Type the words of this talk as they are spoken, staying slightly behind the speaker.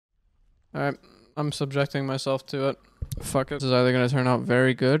Alright, I'm subjecting myself to it. Fuck it. This is either gonna turn out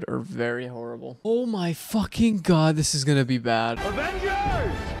very good or very horrible. Oh my fucking god, this is gonna be bad.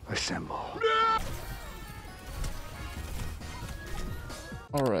 Avengers! Assemble.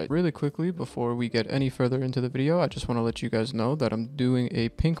 Alright, really quickly before we get any further into the video, I just want to let you guys know that I'm doing a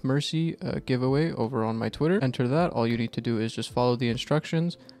Pink Mercy giveaway over on my Twitter. Enter that. All you need to do is just follow the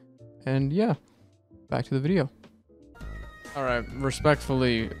instructions. And yeah, back to the video. Alright,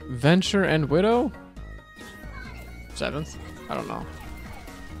 respectfully, Venture and Widow? 7th? I don't know.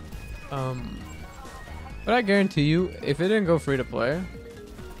 But I guarantee you, if it didn't go free to play,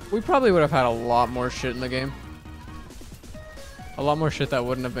 we probably would have had a lot more shit in the game. A lot more shit that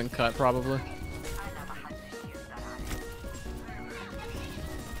wouldn't have been cut, probably.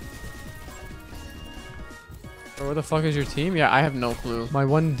 Or where the fuck is your team? Yeah, I have no clue. My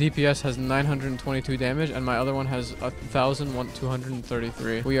one DPS has 922 damage, and my other one has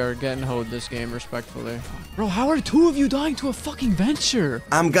 1,233. We are getting hoed this game, respectfully. Bro, how are 2 of you dying to a fucking Venture?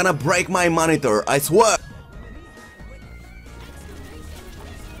 I'm gonna break my monitor, I swear!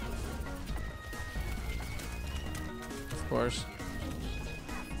 Of course.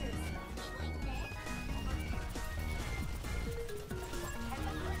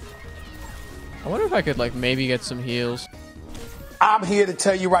 I wonder if I could, like, maybe get some heals. I'm here to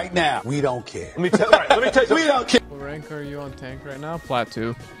tell you right now, we don't care. Let me tell you, we don't care. What rank are you on tank right now? Plat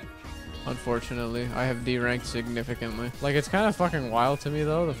 2. Unfortunately, I have D-ranked significantly. Like, it's kind of fucking wild to me,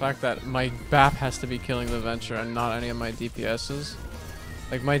 though, the fact that my BAP has to be killing the Venture and not any of my DPSs.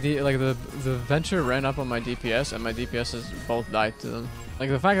 Like, the Venture ran up on my DPS, and my DPSs both died to them.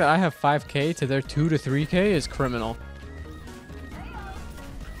 Like, the fact that I have 5k to their 2 to 3k is criminal.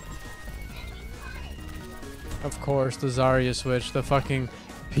 Of course, the Zarya switch, the fucking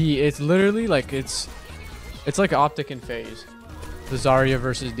P. It's literally like it's like Optic and Phase. The Zarya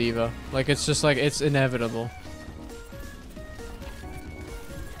versus Diva. Like, it's just like, it's inevitable.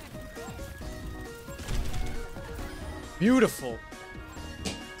 Beautiful.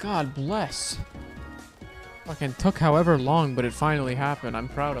 God bless. Fucking took however long, but it finally happened. I'm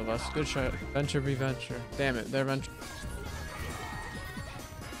proud of us. Good shot. Venture be Venture. Damn it, they're Venture.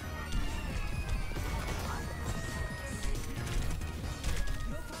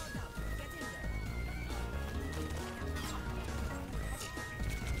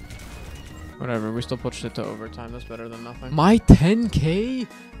 Whatever, we still pushed it to overtime. That's better than nothing. My 10k?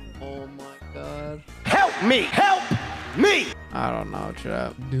 Oh my god. Help me! Help me! I don't know,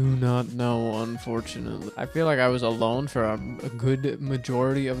 chat. Do not know, unfortunately. I feel like I was alone for a good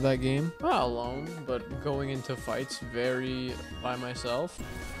majority of that game. Not alone, but going into fights very by myself.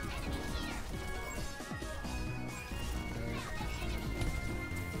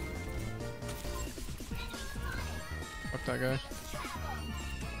 Fuck that guy.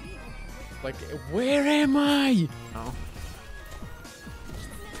 Like, where am I? Oh.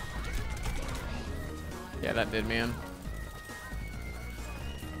 Yeah, that did, man.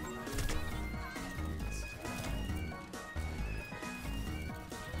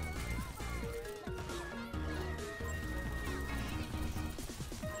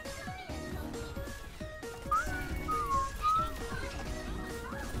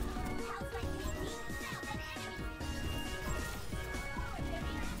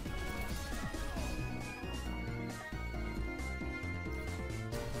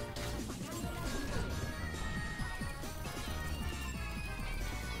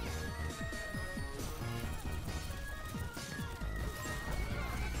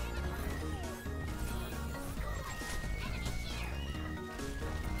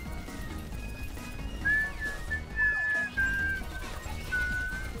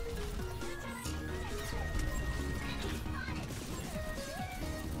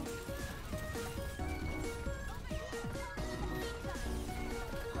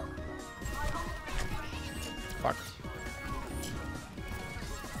 Fuck.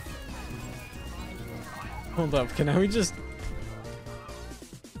 Hold up, can we just...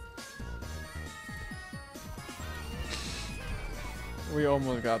 We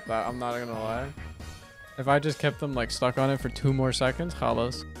almost got that, I'm not gonna lie. If I just kept them like stuck on it for 2 more seconds,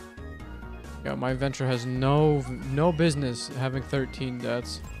 halas. Yo, my Venture has no business having 13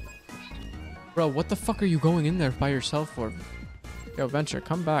 deaths. Bro, what the fuck are you going in there by yourself for? Yo, Venture,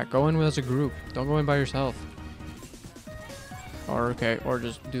 come back. Go in as a group. Don't go in by yourself. Or okay, or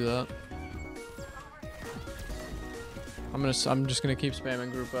just do that. I'm just gonna keep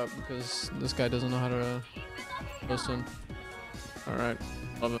spamming group up because this guy doesn't know how to listen. All right,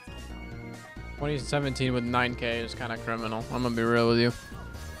 love it. 2017 with 9k is kind of criminal. I'm gonna be real with you.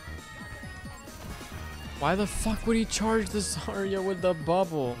 Why the fuck would he charge the Zarya with the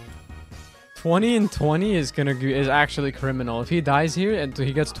bubble? 20 and 20 is actually criminal. If he dies here and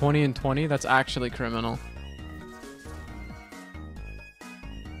he gets 20 and 20, that's actually criminal.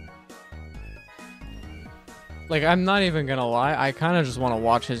 Like, I'm not even gonna lie, I kind of just want to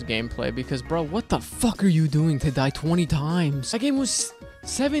watch his gameplay because, bro, what the fuck are you doing to die 20 times? That game was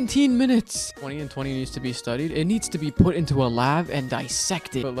 17 minutes. 20 and 20 needs to be studied. It needs to be put into a lab and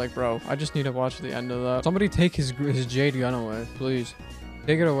dissected. But, like, bro, I just need to watch the end of that. Somebody take his jade gun away, please.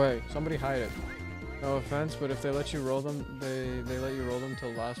 Take it away. Somebody hide it. No offense, but if they let you roll them, they let you roll them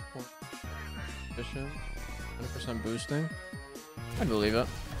till last point. 100% boosting. I believe it.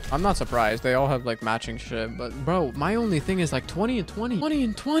 I'm not surprised. They all have like matching shit, but bro, my only thing is like 20 and 20. 20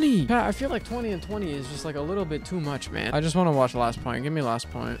 and 20. Yeah, I feel like 20 and 20 is just like a little bit too much, man. I just want to watch last point. Give me last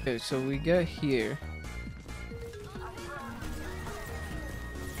point. Okay, so we get here.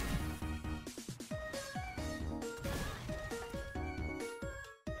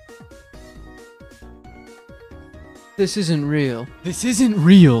 This isn't real. This isn't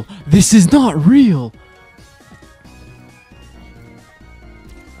real. This is not real.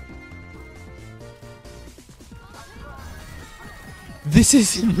 This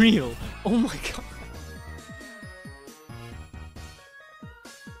isn't real. Oh my god.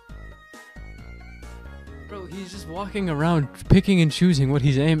 Bro, he's just walking around picking and choosing what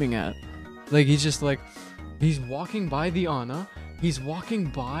he's aiming at. Like, he's just like, he's walking by the Ana. He's walking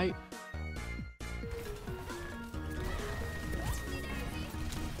by...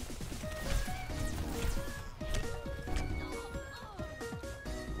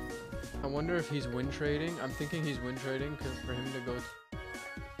 I wonder if he's win trading. I'm thinking he's win trading for him to go...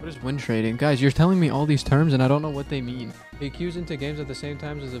 What is win trading? Guys, you're telling me all these terms and I don't know what they mean. He queues into games at the same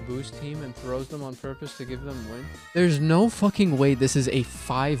time as a boost team and throws them on purpose to give them win. There's no fucking way this is a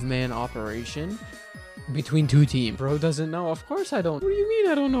 5-man operation between 2 teams. Bro doesn't know. Of course I don't. What do you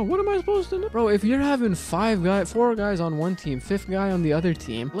mean I don't know? What am I supposed to know? Bro, if you're having 4 guys on one team, 5th guy on the other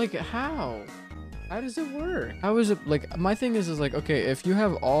team, like how? How does it work? How is it, like, my thing is like, okay, if you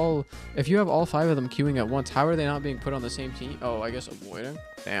have all 5 of them queuing at once, how are they not being put on the same team? Oh, I guess avoiding.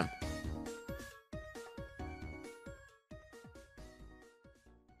 Damn.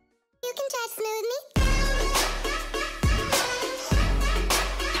 You can touch smooth me.